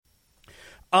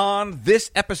On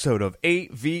this episode of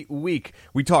AV Week,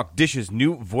 we talk Dish's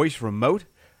new voice remote,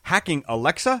 hacking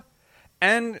Alexa,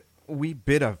 and we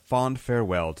bid a fond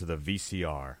farewell to the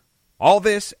VCR. All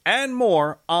this and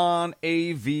more on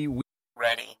AV Week.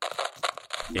 Ready.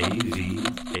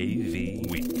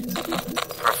 AV Week.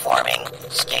 Performing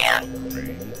scan.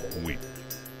 AV Week.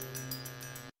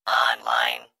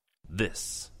 Online.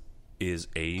 This is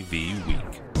AV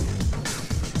Week.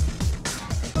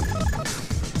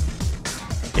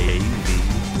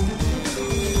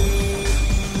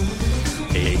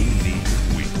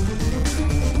 AV Week.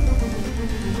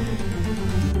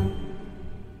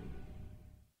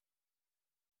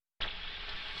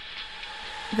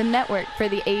 The network for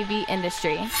the AV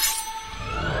industry.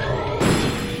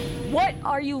 What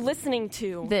are you listening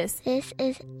to? This This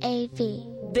is AV.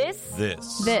 This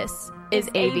is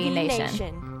AV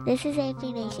Nation. This is AV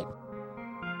Nation.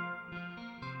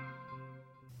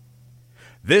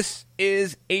 This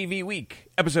is AV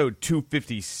Week, episode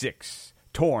 256,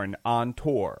 Torn on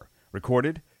Tour,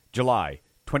 recorded July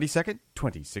 22nd,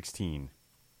 2016.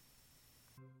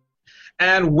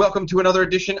 And welcome to another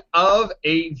edition of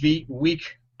AV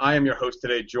Week. I am your host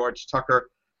today, George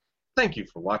Tucker. Thank you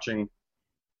for watching.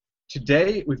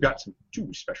 Today, we've got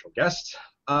two special guests.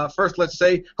 First, let's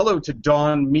say hello to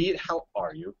Dawn Mead. How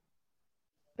are you?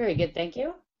 Very good, thank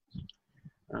you.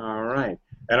 All right.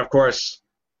 And, of course,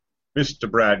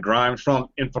 Mr. Brad Grimes from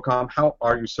Infocom. How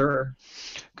are you, sir?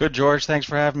 Good, George. Thanks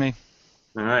for having me.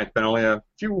 All right. It's been only a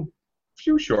few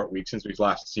short weeks since we've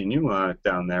last seen you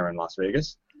down there in Las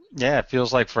Vegas. Yeah, it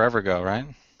feels like forever ago, right?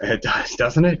 It does,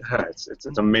 doesn't it?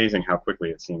 It's amazing how quickly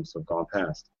it seems to have gone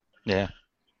past. Yeah.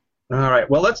 All right,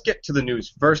 well, let's get to the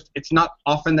news first. It's not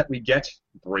often that we get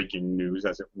breaking news,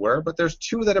 as it were, but there's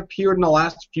two that appeared in the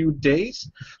last few days.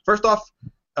 First off,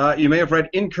 you may have read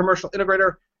in Commercial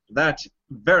Integrator that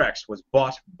Verax was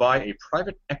bought by a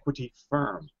private equity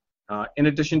firm. In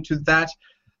addition to that,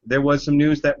 there was some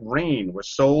news that Rain was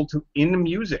sold to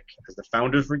InMusic as the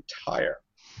founders retire.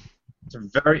 It's a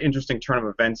very interesting turn of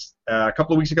events. A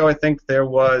couple of weeks ago, I think, there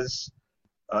was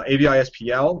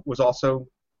AVI-SPL was also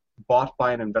bought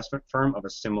by an investment firm of a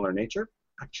similar nature.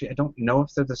 Actually, I don't know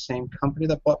if they're the same company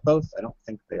that bought both. I don't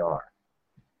think they are.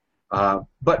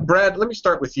 But Brad, let me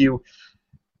start with you.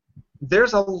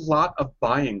 There's a lot of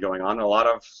buying going on, a lot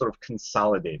of sort of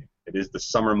consolidating. It is the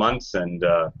summer months, and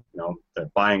the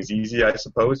buying's easy, I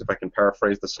suppose, if I can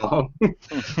paraphrase the song.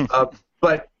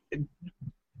 But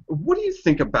what do you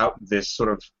think about this sort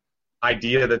of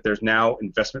idea that there's now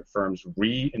investment firms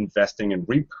reinvesting and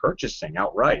repurchasing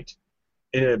outright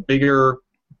in bigger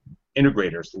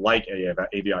integrators like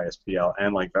AVI-SPL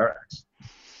and like Verax?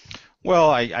 Well,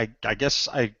 I guess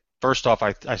first off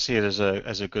I see it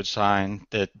as a good sign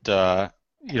that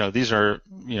these are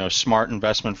smart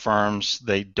investment firms.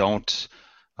 They don't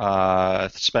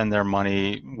spend their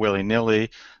money willy-nilly.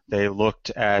 They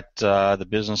looked at the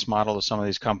business model of some of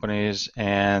these companies,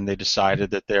 and they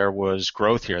decided that there was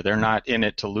growth here. They're not in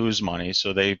it to lose money,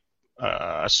 so they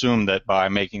assume that by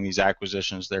making these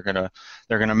acquisitions, they're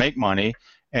gonna make money.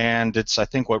 And it's, I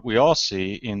think, what we all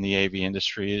see in the AV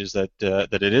industry is that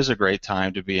it is a great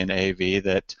time to be in AV.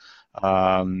 That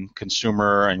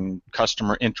consumer and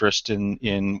customer interest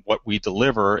in what we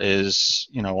deliver is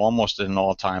almost at an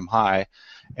all-time high.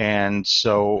 And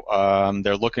so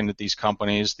they're looking at these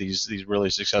companies, these really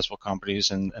successful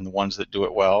companies, and the ones that do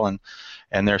it well,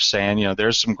 and they're saying,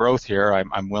 there's some growth here.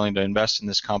 I'm willing to invest in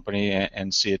this company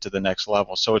and see it to the next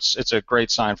level. So it's a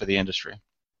great sign for the industry.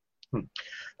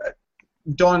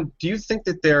 Dawn, do you think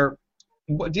that there's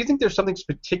something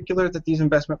particular that these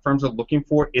investment firms are looking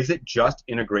for? Is it just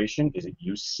integration? Is it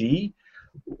UC?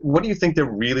 What do you think they're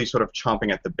really sort of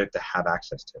chomping at the bit to have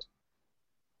access to?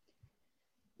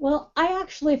 Well, I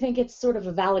actually think it's sort of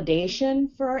a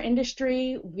validation for our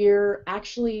industry. We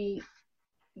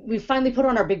finally put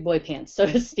on our big boy pants, so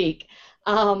to speak.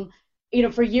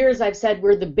 For years I've said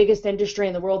we're the biggest industry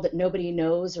in the world that nobody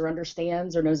knows or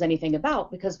understands or knows anything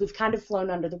about because we've kind of flown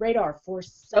under the radar for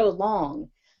so long.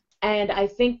 And I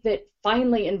think that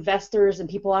finally investors and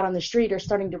people out on the street are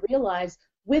starting to realize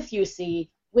with UC,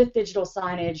 with digital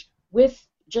signage, with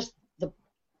just the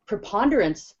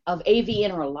preponderance of AV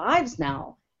in our lives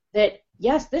now, that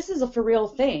yes, this is a for real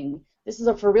thing. This is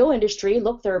a for real industry.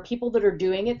 Look, there are people that are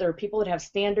doing it. There are people that have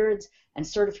standards and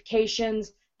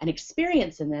certifications and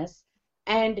experience in this,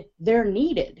 and they're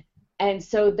needed. And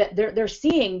so that they're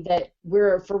seeing that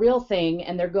we're a for real thing,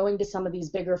 and they're going to some of these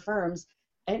bigger firms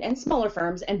and smaller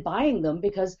firms and buying them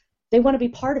because they want to be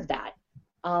part of that.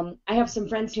 I have some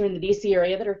friends here in the DC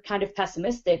area that are kind of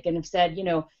pessimistic and have said,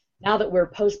 now that we're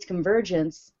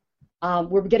post-convergence,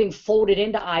 We're getting folded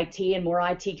into IT, and more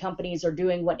IT companies are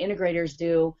doing what integrators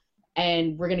do,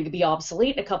 and we're going to be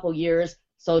obsolete in a couple years,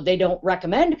 so they don't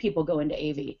recommend people go into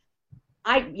AV.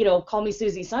 Call me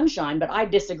Susie Sunshine, but I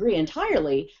disagree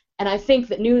entirely, and I think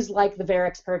that news like the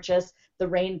Varix purchase, the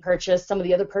Rain purchase, some of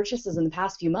the other purchases in the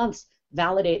past few months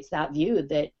validates that view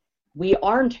that we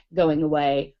aren't going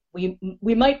away. We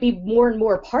might be more and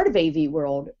more part of AV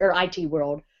world or IT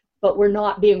world, but we're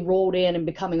not being rolled in and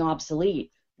becoming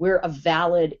obsolete. We're a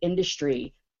valid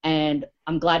industry, and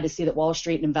I'm glad to see that Wall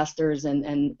Street investors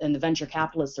and the venture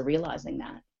capitalists are realizing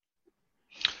that.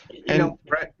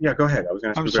 Brett, yeah, go ahead. I was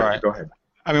going to ask you. Sorry. Go ahead.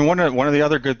 I mean, one of the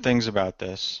other good things about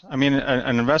this, I mean,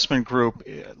 an investment group,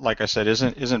 like I said,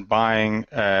 isn't buying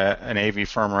an AV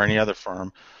firm or any other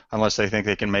firm unless they think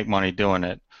they can make money doing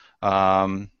it.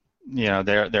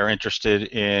 They're interested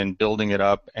in building it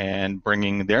up and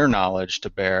bringing their knowledge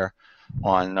to bear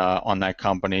on that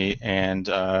company and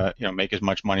make as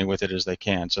much money with it as they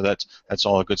can. So that's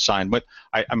all a good sign. But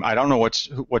I don't know what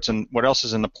else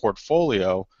is in the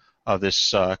portfolio of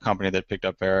this company that picked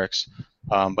up Varix.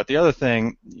 But the other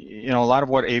thing, a lot of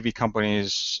what AV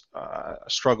companies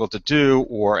struggle to do,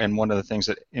 and one of the things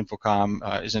that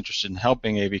Infocom is interested in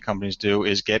helping AV companies do,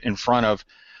 is get in front of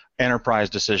enterprise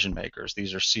decision makers.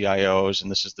 These are CIOs,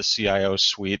 and this is the CIO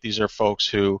suite. These are folks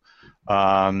who,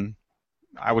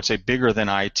 I would say, bigger than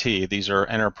IT. These are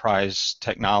enterprise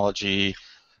technology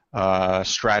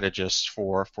strategists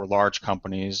for large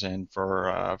companies and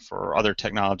for other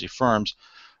technology firms.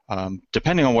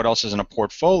 Depending on what else is in a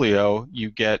portfolio,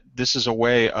 this is a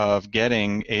way of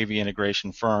getting AV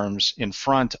integration firms in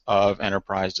front of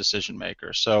enterprise decision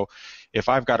makers. So if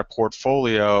I've got a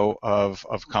portfolio of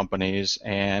companies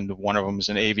and one of them is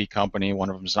an AV company, one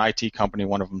of them is an IT company,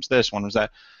 one of them is this, one of them is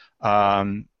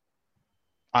that,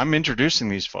 I'm introducing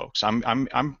these folks.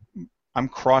 I'm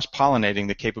cross-pollinating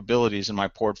the capabilities in my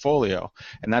portfolio,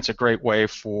 and that's a great way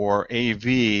for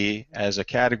AV as a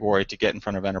category to get in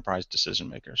front of enterprise decision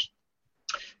makers.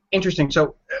 Interesting.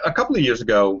 So a couple of years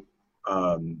ago,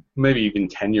 maybe even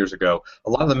 10 years ago, a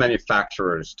lot of the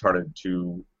manufacturers started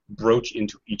to broach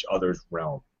into each other's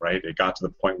realm, right? It got to the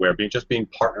point where just being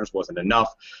partners wasn't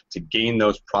enough. To gain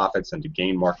those profits and to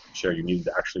gain market share, you needed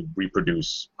to actually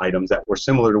reproduce items that were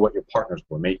similar to what your partners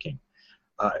were making.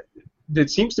 It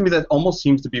seems to me that almost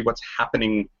seems to be what's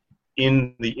happening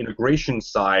in the integration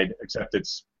side, except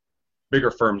it's bigger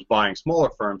firms buying smaller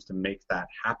firms to make that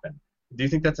happen. Do you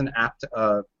think that's an apt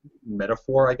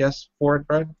metaphor, I guess, for it,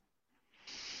 Brad?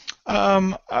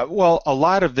 Well, a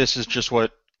lot of this is just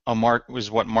what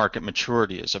market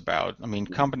maturity is about. I mean,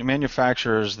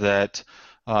 manufacturers that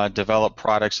develop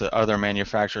products that other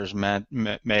manufacturers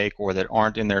make or that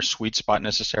aren't in their sweet spot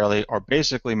necessarily are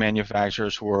basically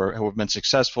manufacturers who have been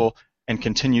successful and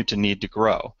continue to need to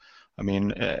grow. I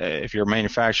mean, if you're a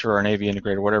manufacturer or an AV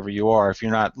integrator, whatever you are, if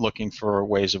you're not looking for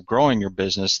ways of growing your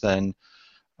business, then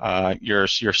you're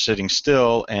sitting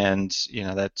still, and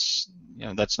that's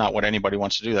not what anybody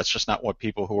wants to do. That's just not what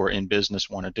people who are in business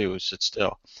want to do, is sit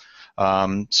still.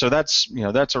 So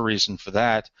that's a reason for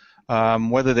that.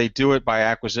 Whether they do it by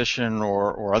acquisition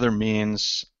or other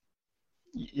means,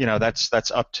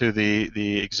 that's up to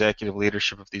the executive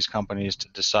leadership of these companies to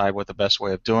decide what the best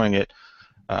way of doing it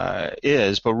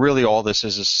is. But really, all this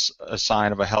is a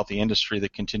sign of a healthy industry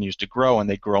that continues to grow, and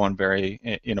they grow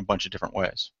in a bunch of different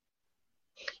ways.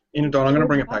 Dawn, I'm going to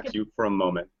bring it back to you for a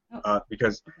moment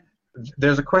because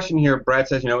there's a question here. Brad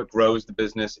says, it grows the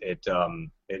business. It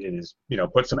is,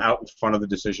 puts them out in front of the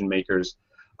decision makers.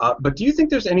 But do you think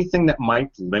there's anything that might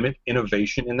limit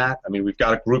innovation in that? I mean, we've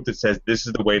got a group that says this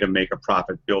is the way to make a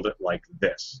profit, build it like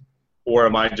this. Or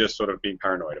am I just sort of being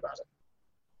paranoid about it?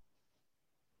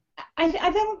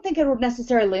 I don't think it would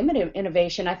necessarily limit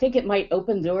innovation. I think it might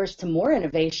open doors to more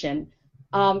innovation.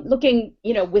 Looking,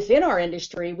 within our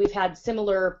industry, we've had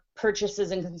similar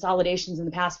purchases and consolidations in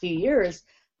the past few years,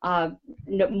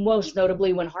 most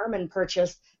notably when Harman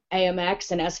purchased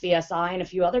AMX and SVSI and a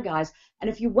few other guys. And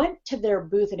if you went to their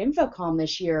booth at Infocom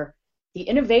this year, the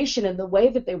innovation and the way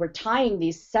that they were tying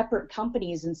these separate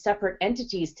companies and separate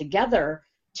entities together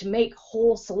to make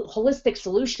holistic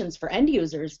solutions for end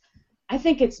users, I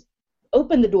think it's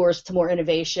opened the doors to more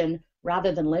innovation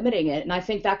rather than limiting it. And I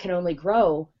think that can only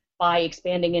grow by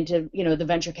expanding into, the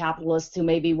venture capitalists who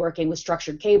may be working with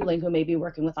structured cabling, who may be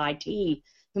working with IT,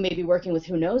 who may be working with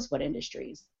who knows what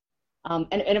industries. And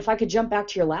if I could jump back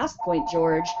to your last point,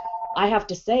 George, I have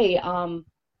to say,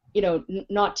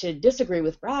 not to disagree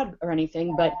with Brad or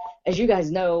anything, but as you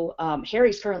guys know,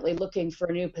 Harry's currently looking for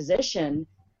a new position.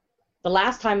 The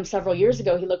last time several years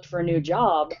ago he looked for a new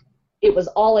job, it was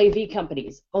all AV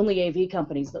companies, only AV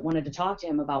companies that wanted to talk to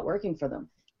him about working for them.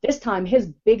 This time, his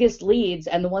biggest leads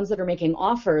and the ones that are making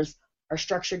offers are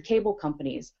structured cable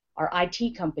companies, are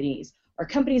IT companies, are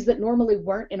companies that normally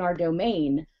weren't in our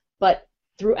domain, but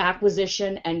through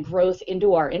acquisition and growth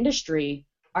into our industry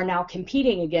are now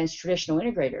competing against traditional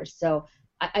integrators. So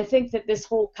I think that this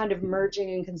whole kind of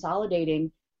merging and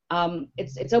consolidating,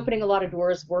 it's opening a lot of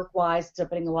doors work-wise, it's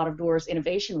opening a lot of doors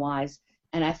innovation-wise,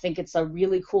 and I think it's a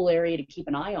really cool area to keep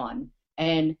an eye on.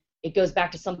 And it goes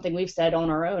back to something we've said on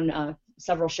our own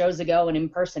several shows ago and in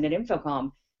person at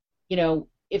InfoComm. You know,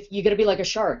 if you're going to be like a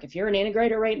shark, if you're an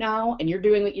integrator right now and you're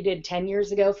doing what you did 10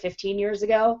 years ago, 15 years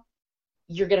ago,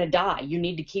 you're going to die. You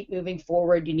need to keep moving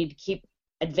forward. You need to keep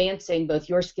advancing both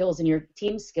your skills and your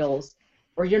team's skills,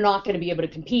 or you're not going to be able to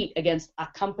compete against a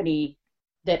company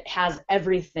that has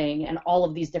everything and all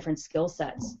of these different skill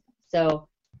sets. So,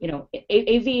 you know,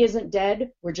 AV isn't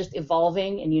dead. We're just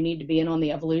evolving, and you need to be in on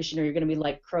the evolution, or you're going to be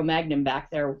like Cro-Magnon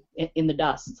back there in the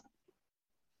dust.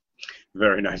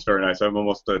 Very nice, very nice. I'm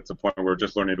almost at the point where we're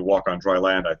just learning to walk on dry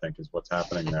land, I think, is what's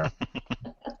happening there.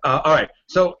 All right,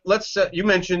 so let's. You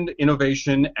mentioned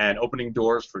innovation and opening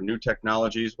doors for new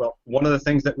technologies. Well, one of the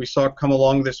things that we saw come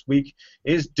along this week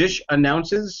is Dish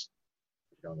announces.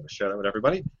 I'm going to share that with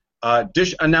everybody.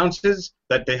 Dish announces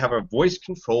that they have a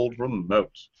voice-controlled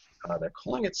remote. They're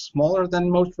calling it smaller than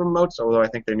most remotes, although I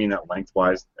think they mean that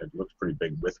lengthwise. It looks pretty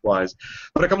big widthwise.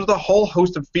 But it comes with a whole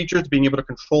host of features, being able to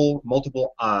control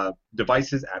multiple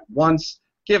devices at once,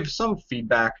 give some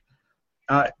feedback.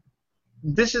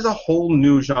 This is a whole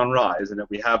new genre, isn't it?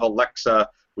 We have Alexa,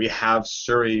 we have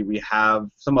Siri, we have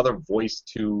some other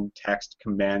voice-to-text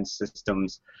command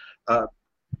systems.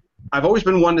 I've always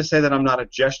been one to say that I'm not a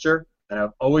gesture, and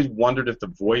I've always wondered if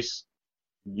the voice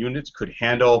units could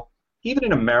handle, even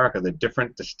in America, the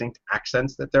different distinct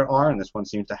accents that there are, and this one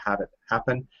seems to have it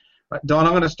happen. Dawn,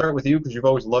 I'm going to start with you because you've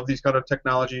always loved these kind of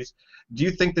technologies. Do you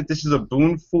think that this is a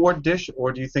boon for Dish,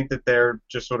 or do you think that they're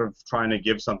just sort of trying to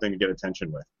give something to get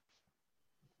attention with?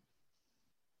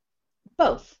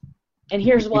 Both. And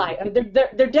here's why. I mean,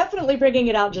 they're definitely bringing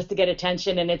it out just to get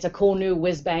attention, and it's a cool new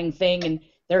whiz-bang thing, and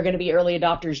there are going to be early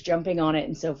adopters jumping on it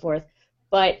and so forth.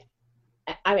 But,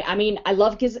 I mean, I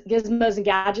love gizmos and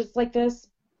gadgets like this,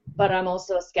 but I'm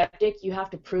also a skeptic. You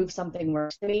have to prove something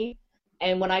works to me.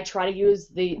 And when I try to use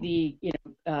the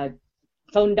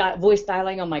voice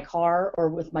dialing on my car or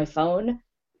with my phone,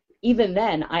 even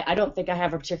then, I don't think I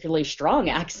have a particularly strong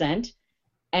accent,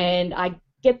 and I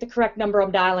get the correct number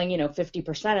I'm dialing,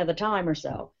 50% of the time or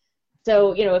so.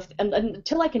 So,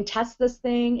 until I can test this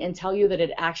thing and tell you that it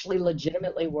actually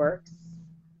legitimately works,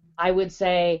 I would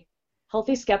say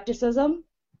healthy skepticism,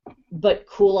 but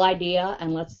cool idea,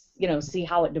 and let's, see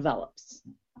how it develops.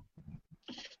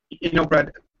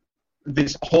 Brad,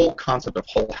 this whole concept of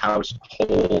whole house,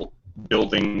 whole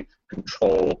building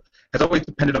control has always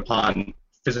depended upon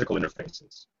physical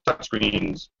interfaces,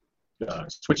 touchscreens,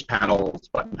 switch panels,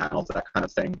 button panels, that kind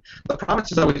of thing. The promise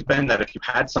has always been that if you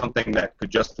had something that could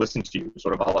just listen to you,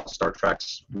 sort of a la Star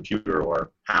Trek's computer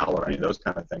or HAL or any of those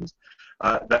kind of things,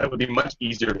 that it would be much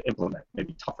easier to implement,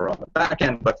 maybe tougher on the back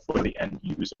end, but for the end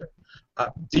user.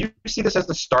 Do you see this as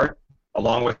the start,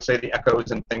 along with, say, the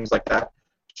Echoes and things like that,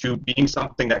 to being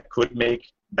something that could make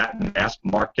that mass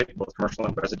market, both commercial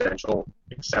and residential,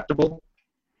 acceptable?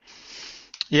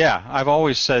 Yeah, I've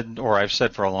always said, or I've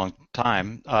said for a long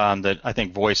time, that I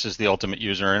think voice is the ultimate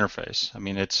user interface. I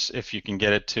mean, it's if you can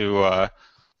get it to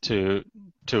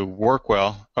work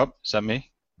well. Oh, is that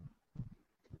me?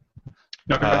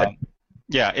 No, go ahead.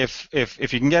 Yeah, if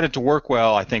you can get it to work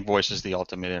well, I think voice is the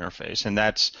ultimate interface, and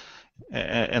that's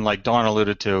and like Dawn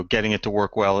alluded to, getting it to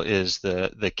work well is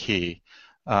the key.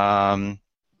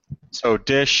 So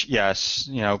Dish, yes,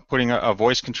 putting a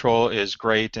voice control is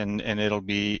great, and it'll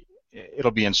be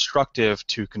instructive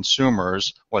to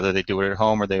consumers, whether they do it at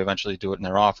home or they eventually do it in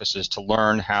their offices, to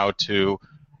learn how to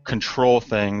control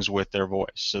things with their voice.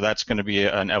 So that's going to be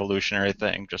an evolutionary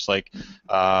thing, just like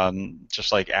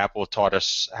Apple taught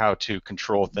us how to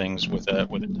control things with a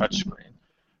touch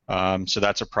screen. So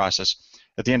that's a process.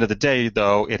 At the end of the day,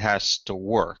 though, it has to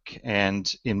work. And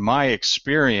in my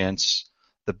experience,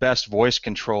 the best voice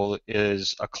control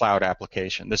is a cloud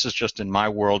application. This is just in my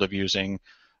world of using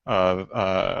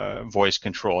voice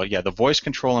control. Yeah, the voice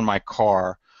control in my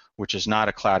car, which is not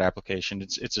a cloud application,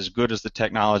 it's as good as the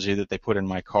technology that they put in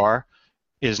my car,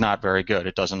 is not very good.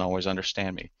 It doesn't always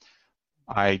understand me.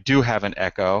 I do have an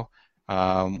Echo,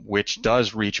 which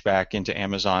does reach back into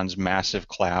Amazon's massive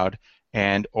cloud,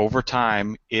 and over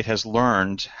time, it has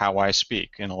learned how I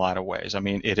speak in a lot of ways. I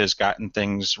mean, it has gotten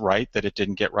things right that it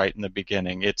didn't get right in the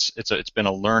beginning. It's been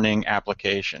a learning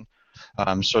application.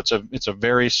 So it's a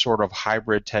very sort of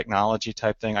hybrid technology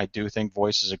type thing. I do think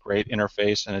voice is a great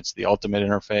interface, and it's the ultimate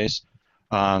interface.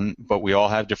 But we all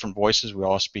have different voices. We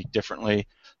all speak differently.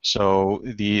 So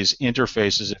these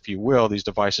interfaces, if you will, these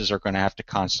devices are going to have to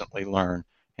constantly learn.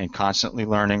 And constantly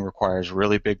learning requires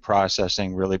really big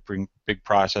processing. Big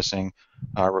processing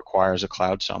requires a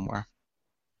cloud somewhere.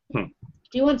 Do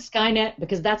you want Skynet?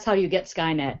 Because that's how you get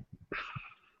Skynet.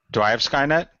 Do I have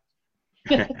Skynet?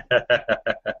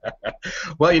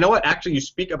 Well, you know what? Actually, you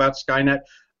speak about Skynet.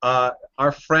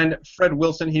 Our friend Fred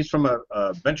Wilson, he's from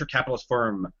a venture capitalist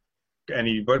firm, and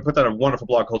he put out a wonderful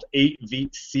blog called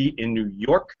AVC in New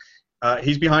York.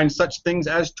 He's behind such things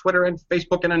as Twitter and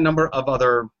Facebook and a number of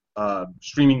other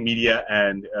streaming media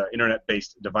and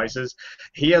internet-based devices.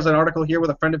 He has an article here with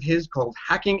a friend of his called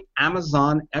Hacking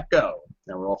Amazon Echo.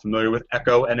 Now, we're all familiar with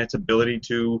Echo and its ability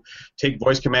to take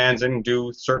voice commands and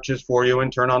do searches for you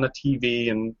and turn on the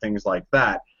TV and things like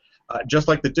that. Just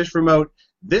like the Dish remote,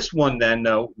 this one then,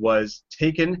 though, was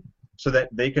taken so that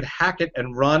they could hack it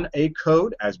and run a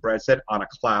code, as Brad said, on a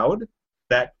cloud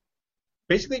that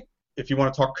basically, if you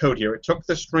want to talk code here, it took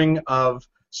the string of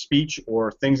speech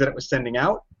or things that it was sending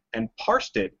out and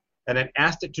parsed it and then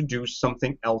asked it to do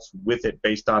something else with it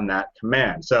based on that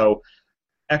command. So,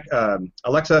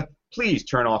 Alexa, please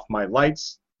turn off my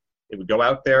lights. It would go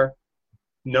out there,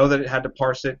 know that it had to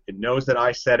parse it. It knows that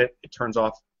I said it. It turns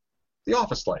off the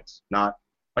office lights, not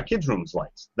my kids' room's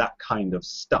lights, that kind of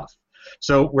stuff.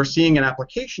 So we're seeing an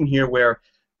application here where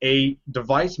a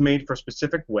device made for a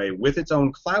specific way with its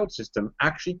own cloud system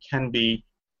actually can be,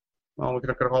 well, we're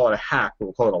going to call it a hack, but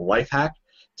we'll call it a life hack,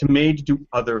 made to do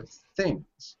other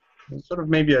things. There's sort of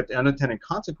maybe unintended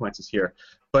consequences here.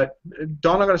 But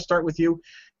Dawn, I'm going to start with you.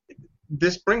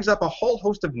 This brings up a whole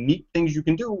host of neat things you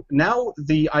can do. Now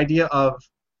the idea of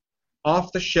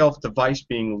off-the-shelf device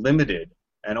being limited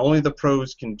and only the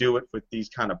pros can do it with these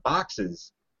kind of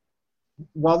boxes,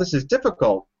 while this is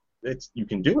difficult, you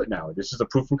can do it now. This is a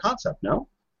proof of concept, no?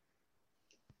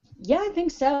 Yeah, I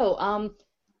think so.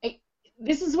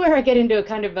 This is where I get into a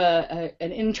kind of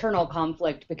an internal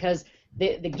conflict, because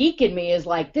the geek in me is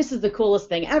like, this is the coolest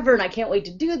thing ever, and I can't wait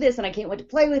to do this, and I can't wait to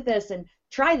play with this and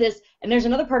try this. And there's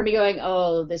another part of me going,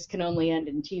 oh, this can only end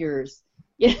in tears.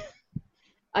 Yeah,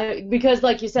 because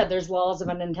like you said, there's laws of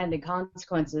unintended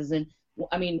consequences, and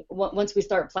I mean, once we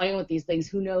start playing with these things,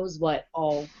 who knows what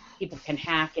all people can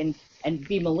hack and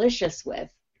be malicious with.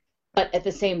 But at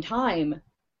the same time,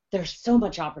 there's so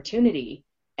much opportunity,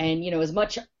 and you know, as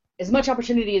much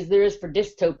opportunity as there is for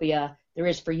dystopia, there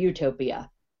is for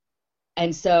utopia.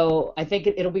 And so I think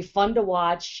it'll be fun to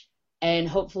watch and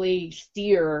hopefully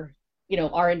steer, you know,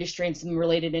 our industry and some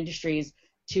related industries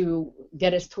to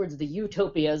get us towards the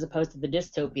utopia as opposed to the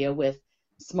dystopia, with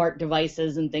smart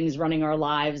devices and things running our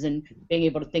lives and being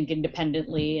able to think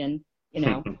independently and, you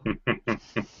know.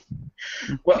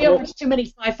 We have watched too many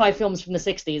sci-fi films from the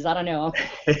 60s. I don't know.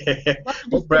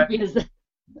 Well, Brett,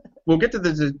 we'll get to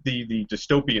the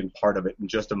dystopian part of it in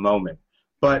just a moment.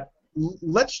 But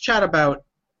let's chat about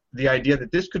the idea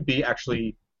that this could be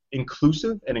actually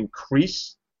inclusive and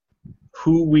increase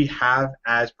who we have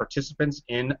as participants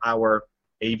in our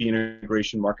AV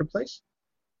integration marketplace.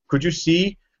 Could you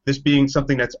see this being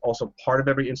something that's also part of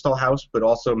every install house, but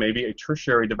also maybe a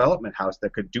tertiary development house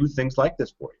that could do things like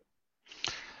this for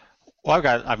you? Well,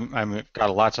 I've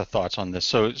got lots of thoughts on this.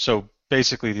 So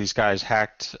basically, these guys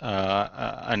hacked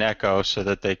an Echo so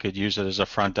that they could use it as a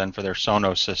front end for their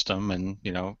Sonos system, and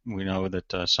you know, we know that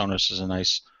Sonos is a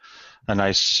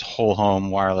nice whole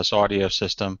home wireless audio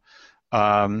system.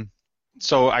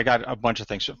 So I got a bunch of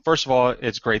things. First of all,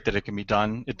 it's great that it can be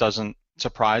done. It doesn't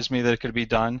surprise me that it could be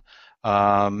done.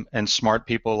 And smart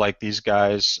people like these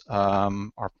guys are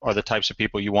the types of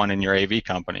people you want in your AV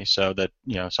company, so that,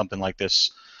 you know, something like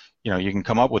this, you know, you can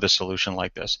come up with a solution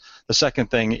like this. The second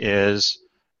thing is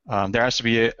there has to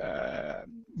be, you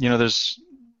know,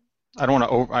 I don't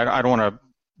want to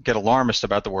get alarmist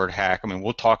about the word hack. I mean,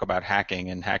 we'll talk about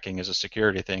hacking, and hacking is a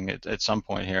security thing at some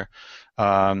point here.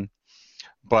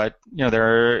 But you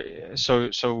know,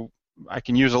 so I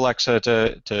can use Alexa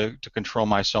to control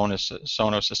my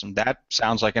Sonos system. That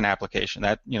sounds like an application.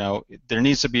 That, you know, there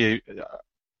needs to be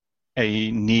a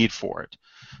need for it.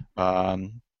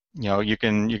 You know, you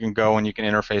can go and you can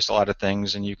interface a lot of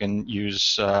things, and you can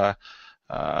use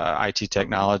IT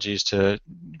technologies to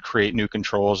create new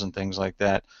controls and things like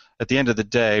that. At the end of the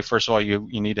day, first of all, you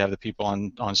need to have the people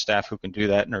on staff who can do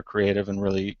that and are creative and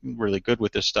really good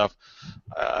with this stuff.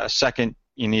 Second,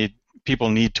 people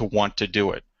need to want to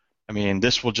do it. I mean,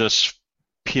 this will just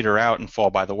peter out and fall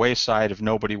by the wayside if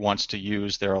nobody wants to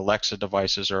use their Alexa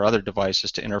devices or other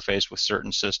devices to interface with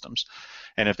certain systems.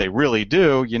 And if they really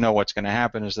do, you know what's going to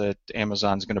happen is that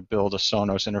Amazon's going to build a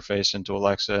Sonos interface into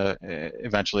Alexa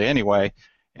eventually anyway,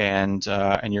 and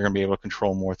you're going to be able to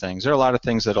control more things. There are a lot of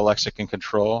things that Alexa can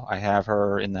control. I have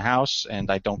her in the house, and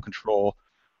I don't control,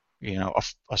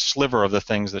 a sliver of the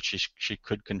things that she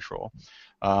could control.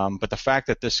 But the fact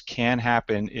that this can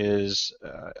happen is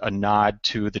a nod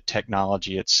to the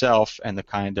technology itself and the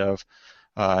kind of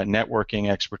networking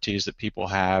expertise that people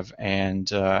have,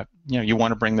 and you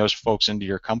want to bring those folks into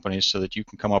your companies so that you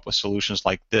can come up with solutions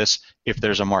like this if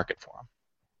there's a market for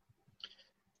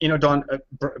them. Don,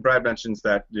 Brad mentions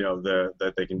that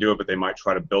that they can do it, but they might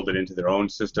try to build it into their own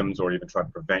systems, or even try to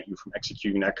prevent you from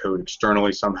executing that code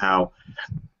externally somehow.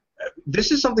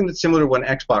 This is something that's similar to when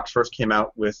Xbox first came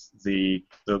out with the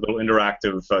little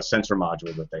interactive sensor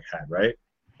module that they had, right?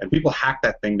 And people hacked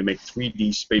that thing to make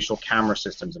 3D spatial camera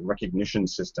systems and recognition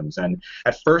systems. And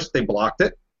at first they blocked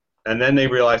it, and then they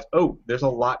realized, oh, there's a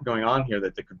lot going on here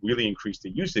that could really increase the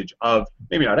usage of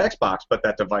maybe not Xbox, but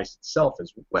that device itself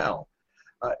as well.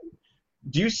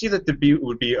 Do you see that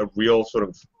would be a real sort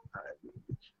of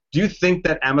do you think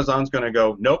that Amazon's going to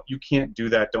go, nope, you can't do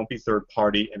that, don't be third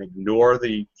party, and ignore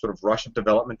the sort of rush of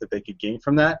development that they could gain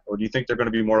from that? Or do you think they're going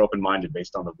to be more open-minded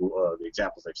based on the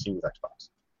examples they've seen with Xbox?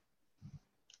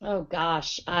 Oh,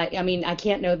 gosh. I mean, I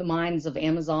can't know the minds of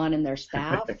Amazon and their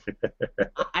staff.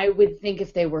 I would think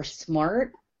if they were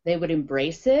smart, they would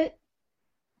embrace it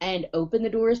and open the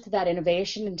doors to that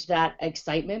innovation and to that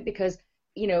excitement, because,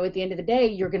 at the end of the day,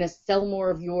 you're going to sell more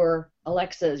of your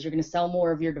Alexas, you're going to sell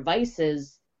more of your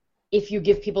devices if you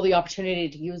give people the opportunity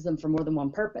to use them for more than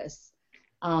one purpose.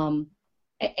 And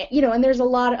there's a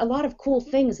lot of cool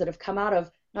things that have come out of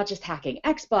not just hacking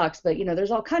Xbox, but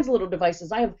there's all kinds of little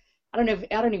devices. I don't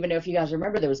even know if you guys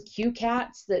remember those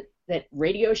QCats that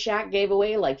Radio Shack gave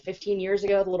away like 15 years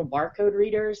ago, the little barcode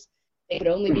readers. They could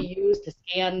only be used to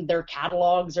scan their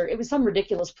catalogs, or it was some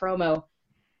ridiculous promo.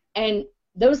 And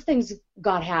those things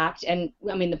got hacked, and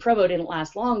I mean the promo didn't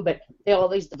last long, but they have all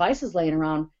these devices laying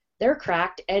around. They're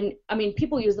cracked, and I mean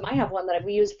people use them. I have one that I've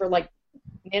used for like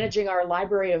managing our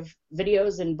library of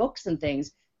videos and books and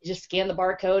things. You just scan the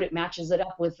barcode, it matches it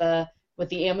up with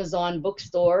the Amazon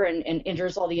bookstore and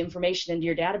enters all the information into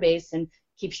your database and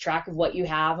keeps track of what you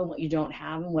have and what you don't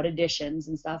have and what editions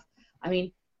and stuff. I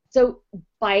mean, so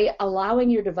by allowing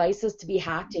your devices to be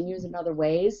hacked and used in other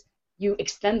ways, you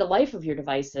extend the life of your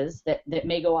devices that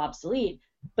may go obsolete,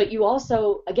 but you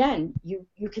also, again,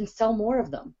 you can sell more of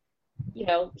them.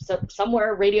 So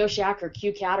somewhere Radio Shack or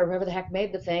QCat or whoever the heck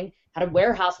made the thing had a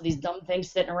warehouse of these dumb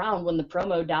things sitting around when the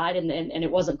promo died and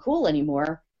it wasn't cool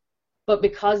anymore. But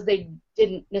because they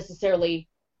didn't necessarily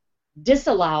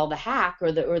disallow the hack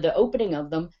or the opening of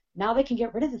them, now they can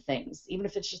get rid of the things, even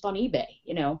if it's just on eBay,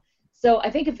 So I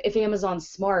think if Amazon's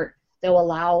smart, they'll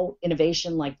allow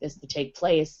innovation like this to take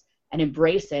place and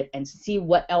embrace it and see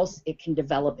what else it can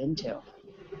develop into.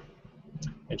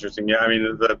 Interesting. Yeah, I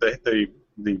mean,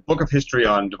 the book of history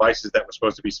on devices that were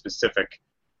supposed to be specific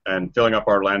and filling up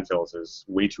our landfills is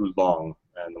way too long,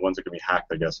 and the ones that can be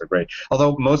hacked, I guess, are great.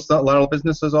 Although a lot of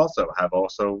businesses have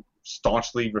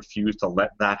staunchly refused to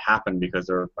let that happen because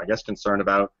they're, I guess, concerned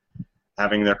about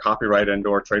having their copyright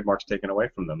and/or trademarks taken away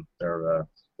from them, their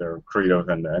creative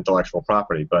and intellectual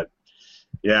property. But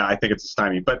yeah, I think it's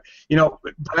stymied. But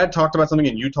Brad talked about something,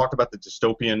 and you talked about the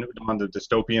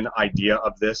dystopian idea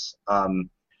of this.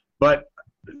 But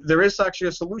there is actually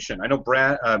a solution. I know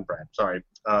Mr.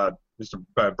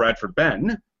 Bradford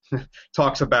Benn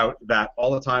talks about that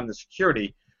all the time, the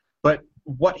security. But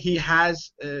what he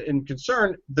has in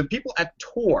concern, the people at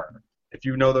Tor, if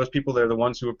you know those people, they're the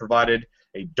ones who have provided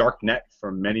a dark net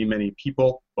for many, many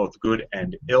people, both good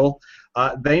and ill.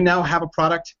 They now have a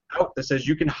product out that says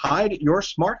you can hide your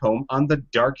smart home on the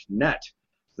dark net.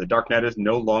 The dark net is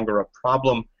no longer a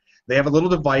problem. They have a little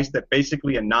device that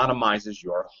basically anonymizes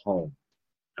your home.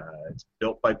 It's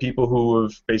built by people who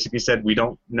have basically said we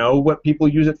don't know what people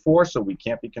use it for, so we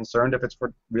can't be concerned if it's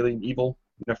for really evil,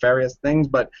 nefarious things,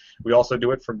 but we also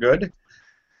do it for good.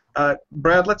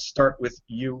 Brad, let's start with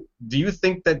you. Do you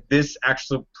think that this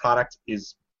actual product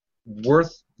is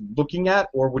worth looking at,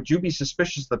 or would you be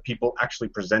suspicious of people actually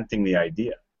presenting the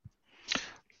idea?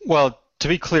 Well, to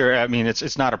be clear, I mean,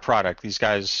 it's not a product. These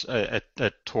guys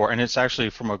at Tor, and it's actually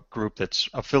from a group that's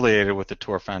affiliated with the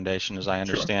Tor Foundation, as I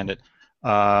understand it.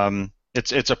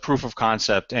 It's a proof of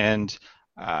concept, and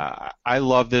I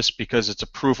love this because it's a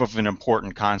proof of an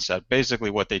important concept.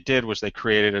 Basically, what they did was they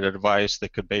created a device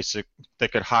that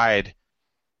could hide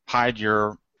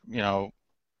your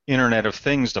Internet of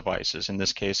Things devices. In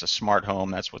this case, a smart home.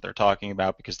 That's what they're talking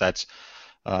about because that's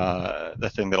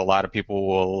the thing that a lot of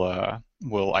people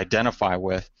will identify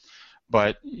with.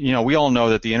 But we all know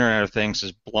that the Internet of Things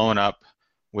is blown up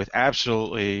with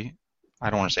absolutely, I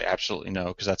don't want to say absolutely no,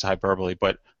 because that's hyperbole,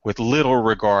 but with little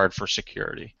regard for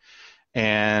security.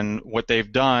 And what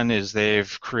they've done is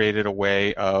they've created a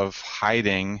way of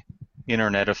hiding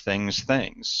Internet of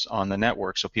Things on the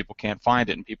network, so people can't find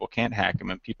it and people can't hack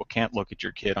them and people can't look at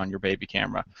your kid on your baby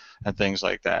camera and things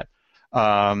like that.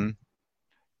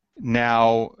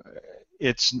 Now,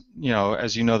 it's,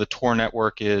 as you know, the Tor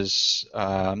network is,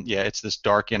 it's this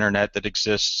dark internet that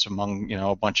exists among,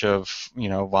 a bunch of,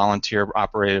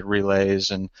 volunteer-operated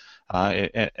relays, and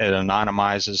it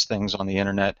anonymizes things on the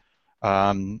internet,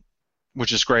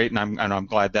 which is great, and I'm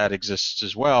glad that exists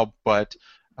as well. But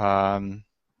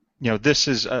this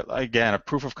is again a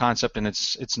proof of concept, and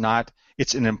it's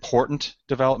an important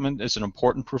development. It's an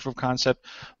important proof of concept,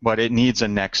 but it needs a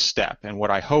next step. And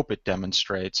what I hope it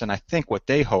demonstrates, and I think what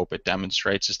they hope it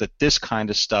demonstrates, is that this kind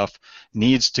of stuff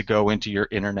needs to go into your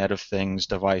Internet of Things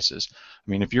devices.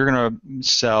 I mean, if you're going to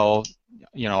sell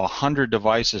 100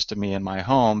 devices to me in my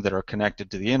home that are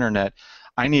connected to the internet,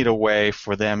 I need a way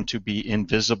for them to be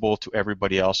invisible to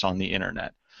everybody else on the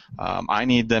internet. I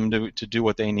need them to do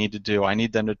what they need to do. I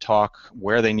need them to talk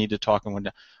where they need to talk, and when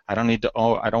I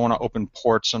don't want to open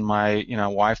ports on my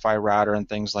Wi-Fi router and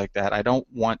things like that. I don't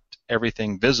want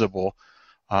everything visible.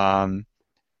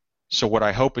 So what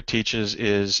I hope it teaches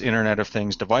is Internet of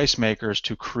Things device makers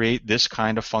to create this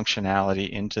kind of functionality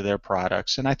into their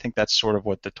products, and I think that's sort of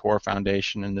what the Tor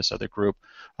Foundation and this other group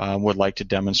would like to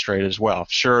demonstrate as well.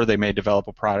 Sure, they may develop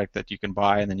a product that you can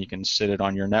buy and then you can sit it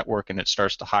on your network and it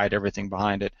starts to hide everything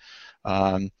behind it.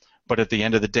 But at the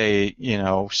end of the day,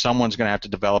 someone's going to have to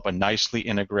develop a nicely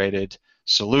integrated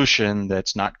solution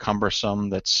that's not cumbersome.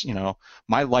 That's,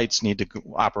 my lights need to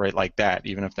operate like that,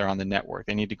 even if they're on the network.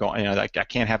 They need to go. I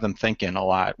can't have them thinking a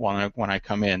lot when I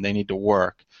come in. They need to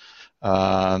work.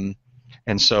 And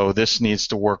so this needs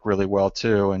to work really well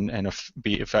too, and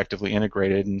be effectively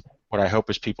integrated. And what I hope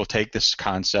is people take this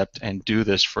concept and do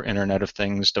this for Internet of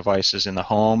Things devices in the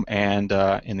home and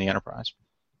in the enterprise.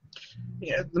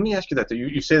 Yeah, let me ask you that.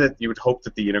 You say that you would hope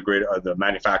that the integrator or the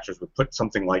manufacturers would put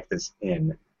something like this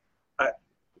in.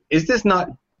 Is this not?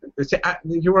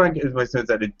 You were saying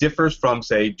that it differs from,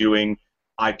 say, doing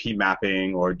IP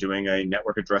mapping or doing a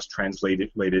network address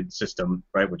translated system,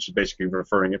 right? Which is basically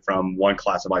referring it from one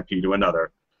class of IP to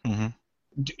another. Mm-hmm.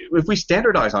 If we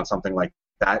standardize on something like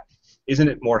that, isn't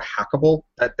it more hackable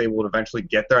that they will eventually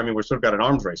get there? I mean, we've sort of got an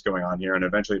arms race going on here, and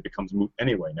eventually it becomes moot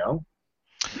anyway. No.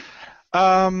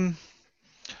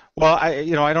 Well, I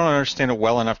don't understand it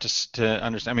well enough to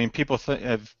understand. I mean, people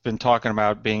have been talking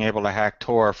about being able to hack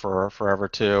Tor for forever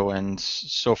too, and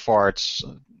so far it's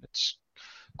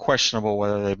questionable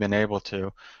whether they've been able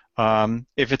to.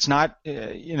 If it's not,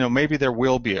 maybe there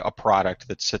will be a product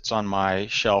that sits on my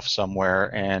shelf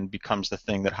somewhere and becomes the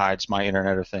thing that hides my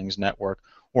Internet of Things network,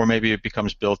 or maybe it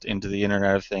becomes built into the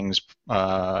Internet of Things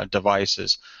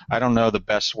devices. I don't know the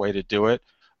best way to do it.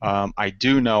 I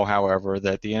do know, however,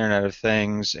 that the Internet of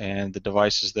Things and the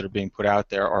devices that are being put out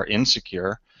there are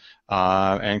insecure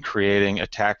and creating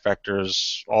attack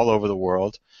vectors all over the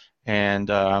world, and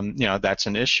that's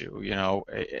an issue.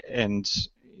 And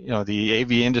the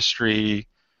AV industry,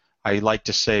 I like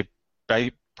to say,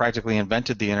 practically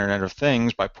invented the Internet of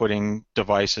Things by putting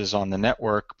devices on the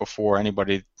network before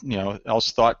anybody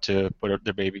else thought to put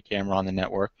their baby camera on the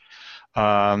network.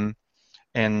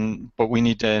 But we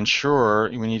need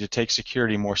to take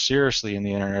security more seriously in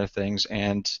the Internet of Things,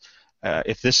 and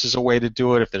if this is a way to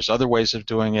do it, if there's other ways of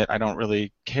doing it, I don't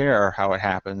really care how it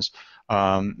happens.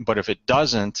 But if it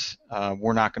doesn't,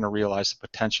 we're not going to realize the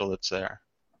potential that's there.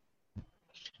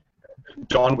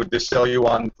 Dawn, would this sell you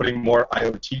on putting more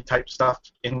IoT type stuff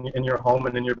in your home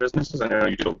and in your businesses? I know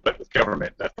you do a bit with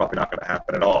government. That's probably not going to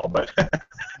happen at all. But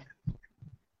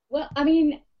well, I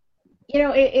mean,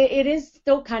 it is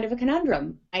still kind of a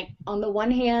conundrum. On the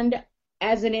one hand,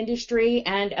 as an industry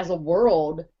and as a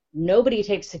world, nobody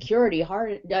takes security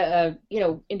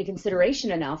into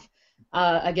consideration enough.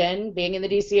 Again, being in the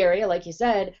DC area, like you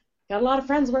said, got a lot of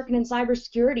friends working in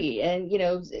cybersecurity, and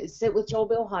sit with Joel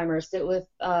Billheimer, sit with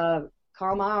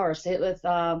Carl Maurer, sit with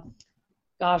Brad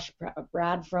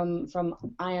from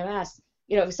IMS.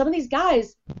 Some of these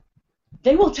guys,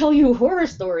 they will tell you horror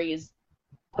stories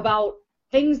about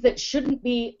things that shouldn't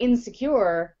be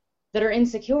insecure, that are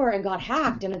insecure and got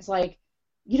hacked, and it's like,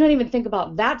 you don't even think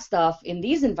about that stuff in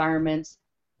these environments.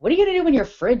 What are you going to do when your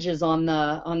fridge is on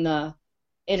the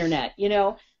internet,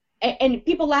 And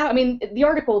people laugh. I mean, the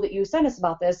article that you sent us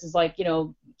about this is like,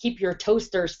 keep your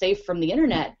toaster safe from the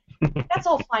internet. That's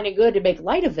all fine and good to make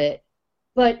light of it,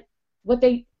 but what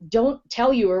they don't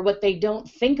tell you or what they don't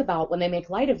think about when they make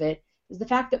light of it is the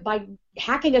fact that by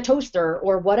hacking a toaster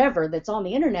or whatever that's on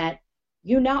the internet,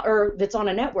 or that's on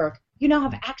a network, you now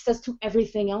have access to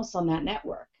everything else on that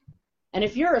network. And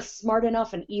if you're a smart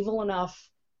enough and evil enough,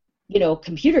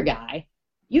 computer guy,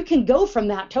 you can go from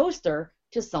that toaster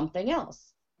to something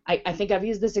else. I think I've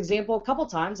used this example a couple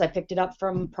times. I picked it up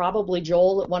from probably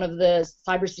Joel at one of the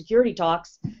cybersecurity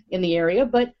talks in the area,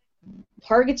 but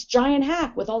Target's giant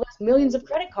hack with all those millions of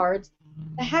credit cards,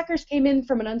 the hackers came in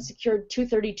from an unsecured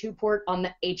 232 port on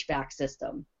the HVAC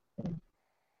system.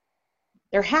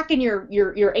 They're hacking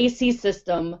your AC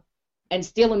system and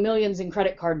stealing millions in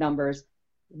credit card numbers.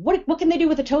 What can they do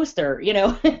with a toaster?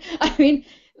 I mean,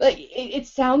 it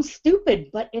sounds stupid,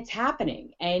 but it's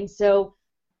happening. And so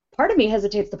part of me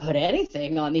hesitates to put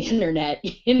anything on the internet,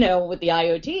 with the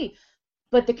IoT.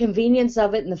 But the convenience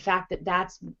of it and the fact that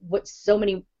that's what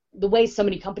the way so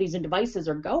many companies and devices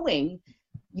are going,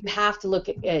 you have to look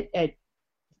at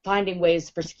finding ways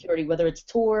for security, whether it's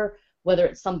Tor, whether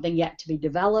it's something yet to be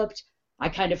developed. I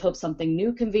kind of hope something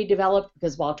new can be developed,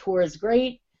 because while Tor is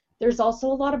great, there's also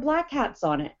a lot of black hats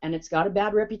on it, and it's got a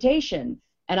bad reputation.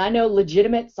 And I know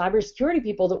legitimate cybersecurity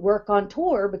people that work on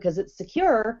Tor because it's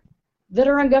secure, that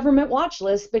are on government watch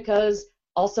lists because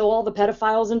also all the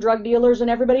pedophiles and drug dealers and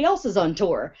everybody else is on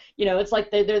Tor. It's like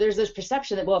there's this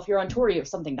perception that, well, if you're on Tor, you have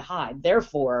something to hide.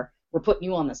 Therefore, we're putting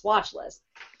you on this watch list,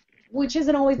 which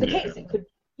isn't always the case. It could,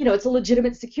 it's a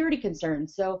legitimate security concern.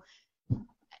 So,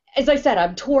 as I said,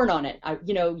 I'm torn on it.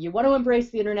 You want to embrace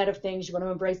the Internet of Things, you want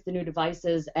to embrace the new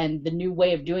devices and the new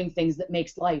way of doing things that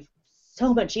makes life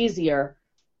so much easier,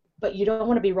 but you don't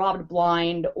want to be robbed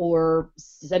blind or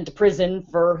sent to prison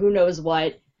for who knows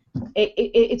what.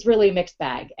 It's really a mixed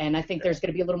bag, and I think there's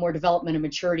going to be a little more development and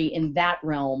maturity in that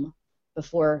realm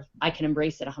before I can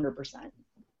embrace it 100%.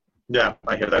 Yeah,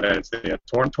 I hear that. It's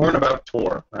torn about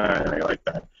Tor. I like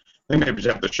that. I think maybe we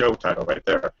should have the show title right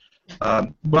there.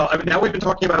 Now we've been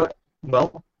talking about,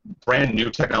 brand new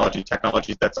technology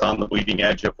that's on the bleeding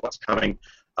edge of what's coming.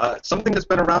 Something that's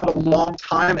been around a long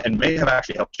time and may have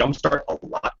actually helped jumpstart a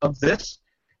lot of this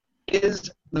is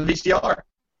the VCR.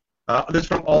 This is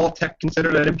from All Tech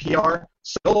Considered at NPR.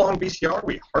 So long, VCR,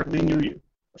 we hardly knew you.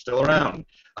 We're still around.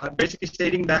 Basically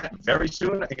stating that very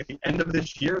soon, I think at the end of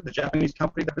this year, the Japanese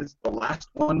company that is the last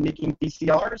one making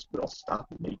VCRs will stop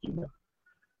making them.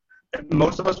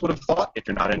 Most of us would have thought, if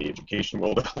you're not in the education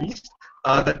world at least,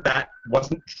 that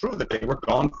wasn't true, that they were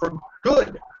gone for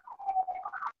good.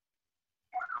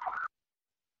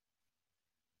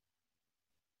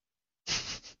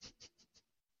 It's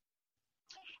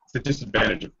the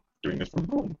disadvantage of doing this from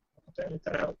home. I'll have to edit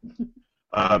that out.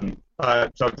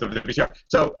 So the VCR.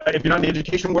 So if you're not in the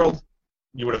education world,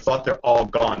 you would have thought they're all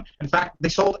gone. In fact, they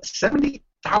sold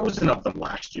 70,000 of them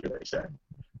last year, they said.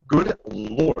 Good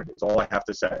Lord is all I have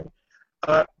to say.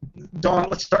 Dawn,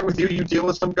 let's start with you. You deal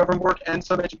with some government work and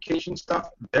some education stuff.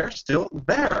 They're still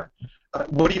there.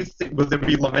 What do you think? Will there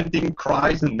be lamenting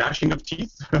cries and gnashing of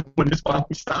teeth when this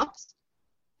finally stops?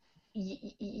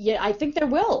 Yeah, I think there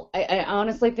will. I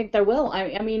honestly think there will.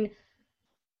 I mean,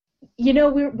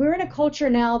 we're in a culture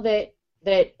now that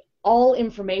all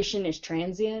information is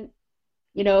transient.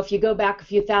 If you go back a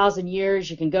few thousand years,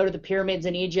 you can go to the pyramids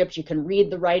in Egypt, you can read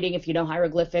the writing if you know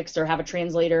hieroglyphics or have a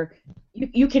translator.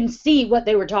 You can see what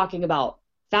they were talking about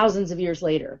thousands of years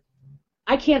later.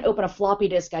 I can't open a floppy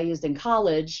disk I used in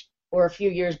college or a few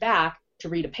years back to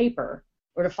read a paper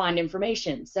or to find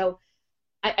information. So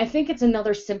I think it's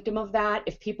another symptom of that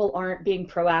if people aren't being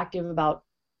proactive about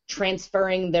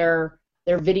transferring their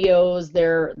videos,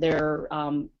 their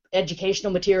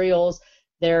educational materials,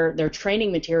 their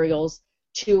training materials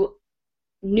to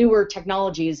newer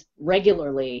technologies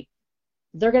regularly,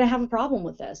 they're going to have a problem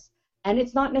with this. And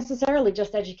it's not necessarily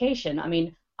just education. I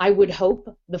mean, I would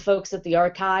hope the folks at the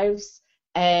archives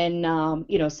and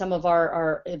some of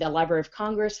the Library of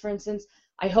Congress, for instance,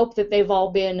 I hope that they've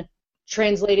all been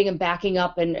translating and backing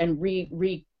up and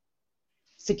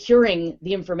securing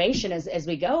the information as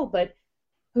we go. But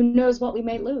who knows what we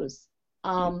may lose?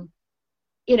 And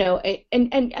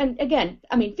again,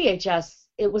 I mean, VHS.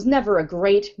 It was never a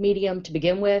great medium to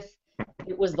begin with.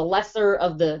 It was the lesser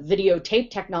of the videotape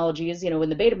technologies, in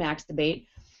the Betamax debate.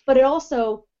 But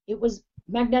it was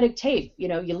magnetic tape.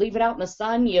 You leave it out in the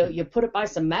sun, you put it by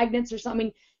some magnets or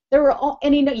something. There were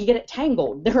you get it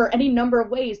tangled. There are any number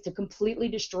of ways to completely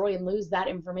destroy and lose that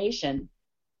information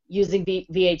using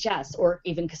VHS or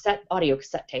even audio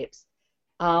cassette tapes.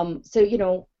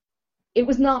 So it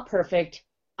was not perfect.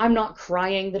 I'm not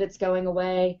crying that it's going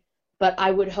away. But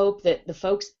I would hope that the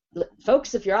folks,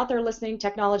 if you're out there listening,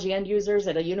 technology end users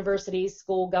at a university,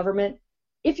 school, government,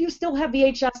 if you still have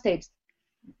VHS tapes,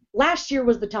 last year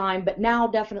was the time, but now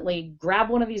definitely grab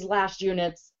one of these last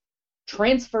units,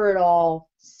 transfer it all,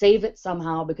 save it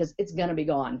somehow, because it's going to be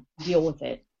gone. Deal with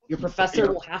it. Your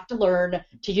professor will have to learn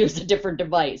to use a different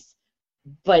device.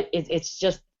 But it's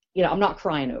just, I'm not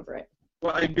crying over it.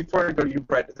 Well, before I go to you,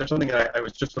 Brett, there's something that I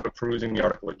was just sort of perusing the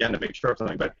article again to make sure of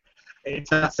something, but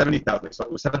it's not 70,000, so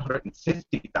it was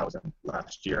 750,000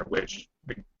 last year, which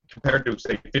compared to,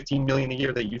 say, 15 million a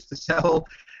year they used to sell,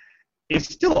 is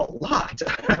still a lot.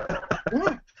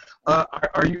 Yeah.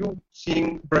 Are you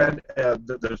seeing, Brett,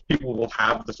 that people will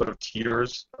have the sort of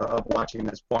tears of watching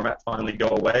this format finally go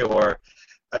away, or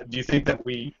do you think that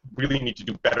we really need to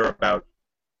do better about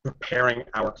preparing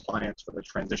our clients for the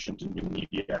transition to new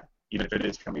media, even if it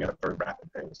is coming at a very rapid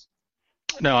pace?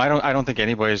 No, I don't think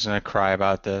anybody's going to cry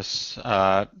about this.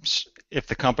 If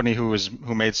the company who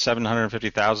made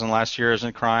 750,000 last year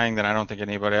isn't crying, then I don't think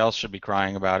anybody else should be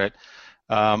crying about it.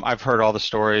 I've heard all the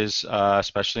stories,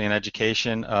 especially in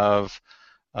education, of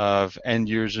end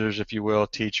users, if you will,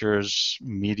 teachers,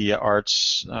 media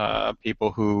arts,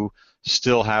 people who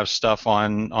still have stuff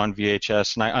on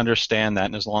VHS, and I understand that,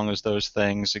 and as long as those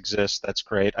things exist, that's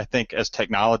great. I think as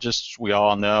technologists, we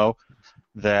all know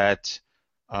that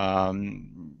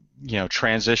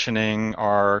transitioning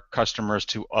our customers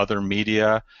to other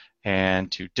media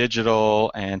and to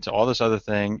digital and to all this other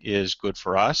thing is good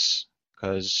for us,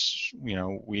 because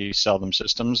we sell them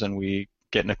systems and we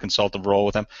get in a consultative role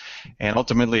with them, and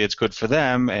ultimately it's good for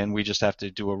them, and we just have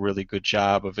to do a really good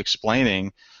job of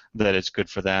explaining that it's good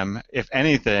for them. If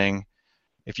anything,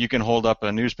 if you can hold up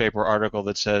a newspaper article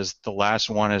that says the last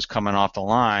one is coming off the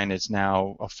line, it's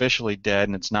now officially dead,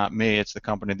 and it's not me, it's the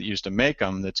company that used to make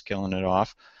them that's killing it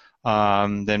off,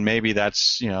 then maybe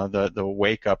that's the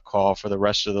wake-up call for the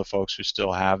rest of the folks who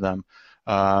still have them.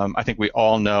 I think we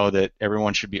all know that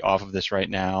everyone should be off of this right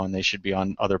now, and they should be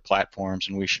on other platforms,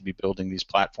 and we should be building these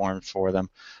platforms for them.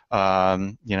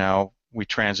 We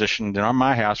transitioned in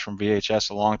my house from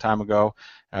VHS a long time ago.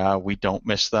 We don't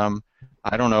miss them.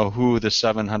 I don't know who the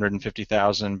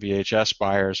 750,000 VHS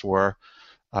buyers were.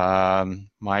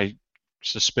 My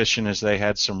suspicion is they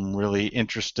had some really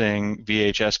interesting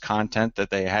VHS content that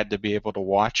they had to be able to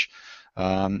watch,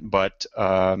 but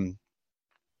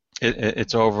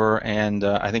it's over, and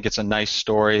I think it's a nice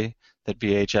story that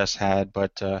VHS had,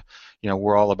 but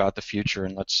we're all about the future,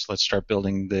 and let's start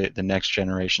building the next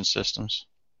generation systems.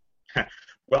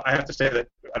 Well, I have to say that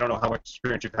I don't know how much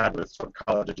experience you've had with sort of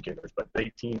college educators, but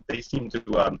they seem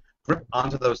to grip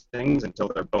onto those things until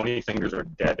their bony fingers are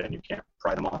dead and you can't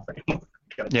pry them off anymore.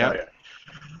 Gotta tell you.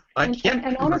 I can't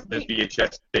convert this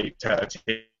VHS tape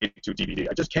to DVD.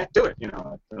 I just can't do it.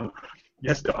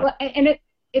 Yes, Dawn. Well, and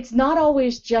it's not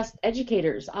always just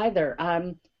educators either.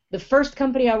 The first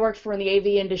company I worked for in the AV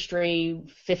industry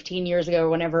 15 years ago, or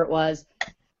whenever it was,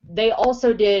 they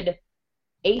also did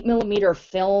 8mm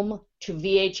film to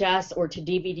VHS or to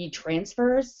DVD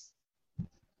transfers.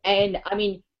 And,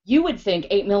 you would think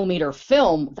 8mm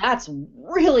film, that's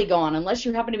really gone, unless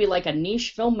you happen to be like a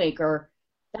niche filmmaker.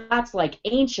 That's like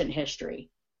ancient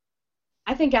history.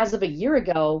 I think as of a year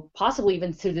ago, possibly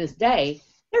even to this day,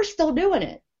 they're still doing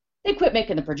it. They quit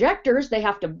making the projectors. They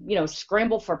have to,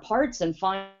 scramble for parts and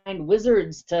find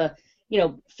wizards to,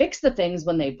 fix the things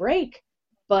when they break.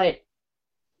 But,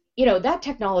 that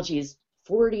technology is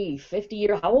 40, 50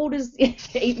 years. How old is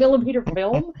 8mm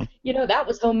film? That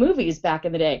was home movies back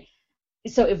in the day.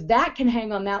 So if that can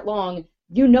hang on that long,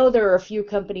 there are a few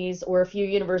companies or a few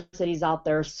universities out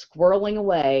there squirreling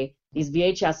away these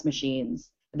VHS machines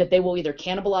that they will either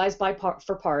cannibalize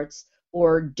for parts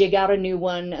or dig out a new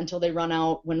one until they run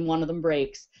out when one of them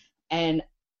breaks. And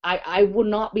I would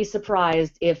not be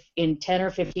surprised if in 10 or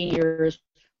 15 years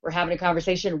we're having a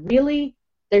conversation, really?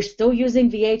 They're still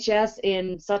using VHS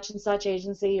in such and such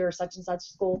agency or such and such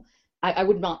school? I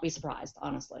would not be surprised,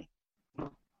 honestly.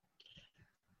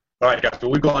 All right, guys,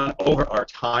 we've gone over our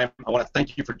time. I want to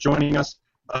thank you for joining us.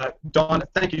 Dawn,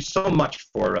 thank you so much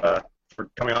for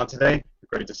coming on today.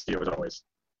 Great to see you as always.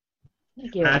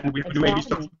 Thank you. And we have new AV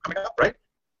stuff coming up, right?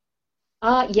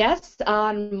 Yes,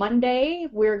 on Monday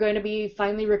we're going to be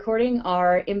finally recording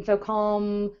our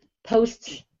Infocom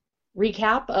post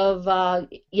recap of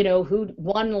who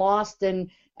won, lost, and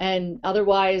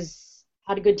otherwise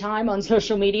had a good time on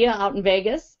social media out in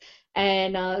Vegas,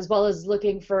 and as well as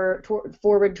looking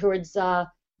forward towards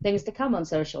things to come on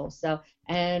social. So,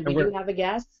 and we do have a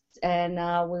guest, and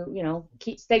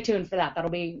stay tuned for that. That'll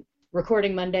be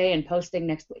recording Monday and posting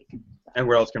next week. And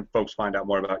where else can folks find out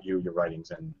more about you, your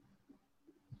writings, and?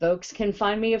 Folks can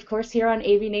find me, of course, here on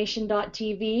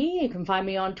avnation.tv. You can find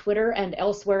me on Twitter and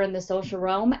elsewhere in the social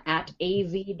realm at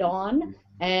AVDawn.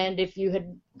 And if you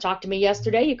had talked to me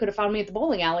yesterday, you could have found me at the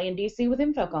bowling alley in D.C. with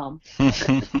Infocom.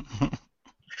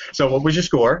 So what was your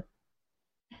score?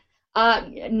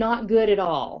 Not good at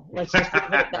all. Let's just put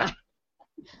it that.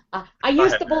 I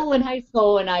used to bowl in high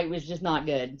school, and I was just not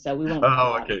good, so we won't.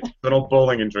 Oh, okay. Good old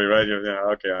bowling injury, right?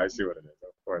 Yeah, okay, I see what it is,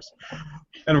 of course.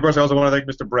 And, of course, I also want to thank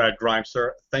Mr. Brad Grimes,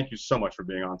 sir. Thank you so much for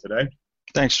being on today.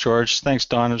 Thanks, George. Thanks,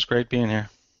 Don. It was great being here.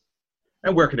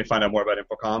 And where can they find out more about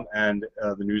Infocom and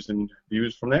the news and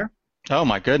views from there? Oh,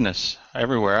 my goodness.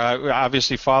 Everywhere. I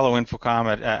obviously follow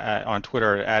Infocom on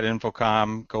Twitter at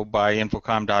Infocom. Go by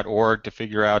infocom.org to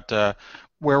figure out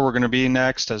where we're going to be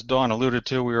next. As Dawn alluded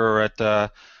to, we were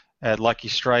at Lucky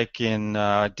Strike in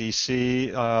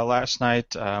D.C. Last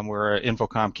night. We're at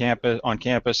Infocom on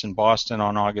campus in Boston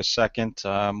on August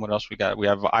 2nd. What else we got? We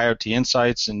have IoT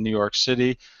Insights in New York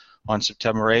City on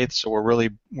September 8th. So we're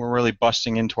really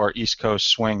busting into our East Coast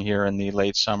swing here in the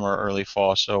late summer, early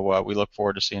fall. So we look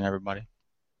forward to seeing everybody.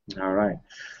 All right.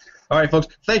 All right, folks,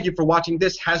 thank you for watching.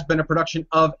 This has been a production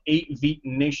of AV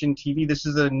Nation TV. This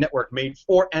is a network made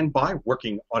for and by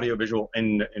working audiovisual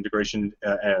and integration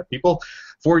people.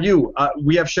 For you,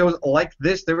 we have shows like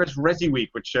this. There is Resi Week,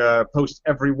 which posts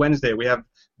every Wednesday. We have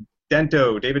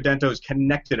David Dento's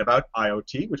Connected about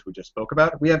IoT, which we just spoke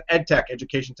about. We have EdTech,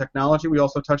 Education Technology, we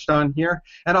also touched on here,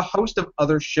 and a host of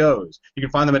other shows. You can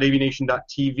find them at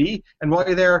avnation.tv, and while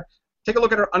you're there, take a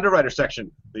look at our underwriter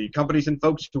section, the companies and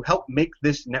folks who help make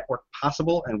this network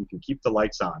possible, and we can keep the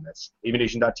lights on. That's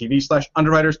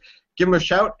avnation.tv/underwriters. Give them a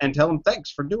shout and tell them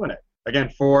thanks for doing it. Again,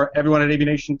 for everyone at AV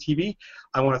Nation TV,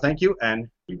 I want to thank you, and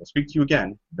we will speak to you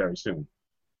again very soon.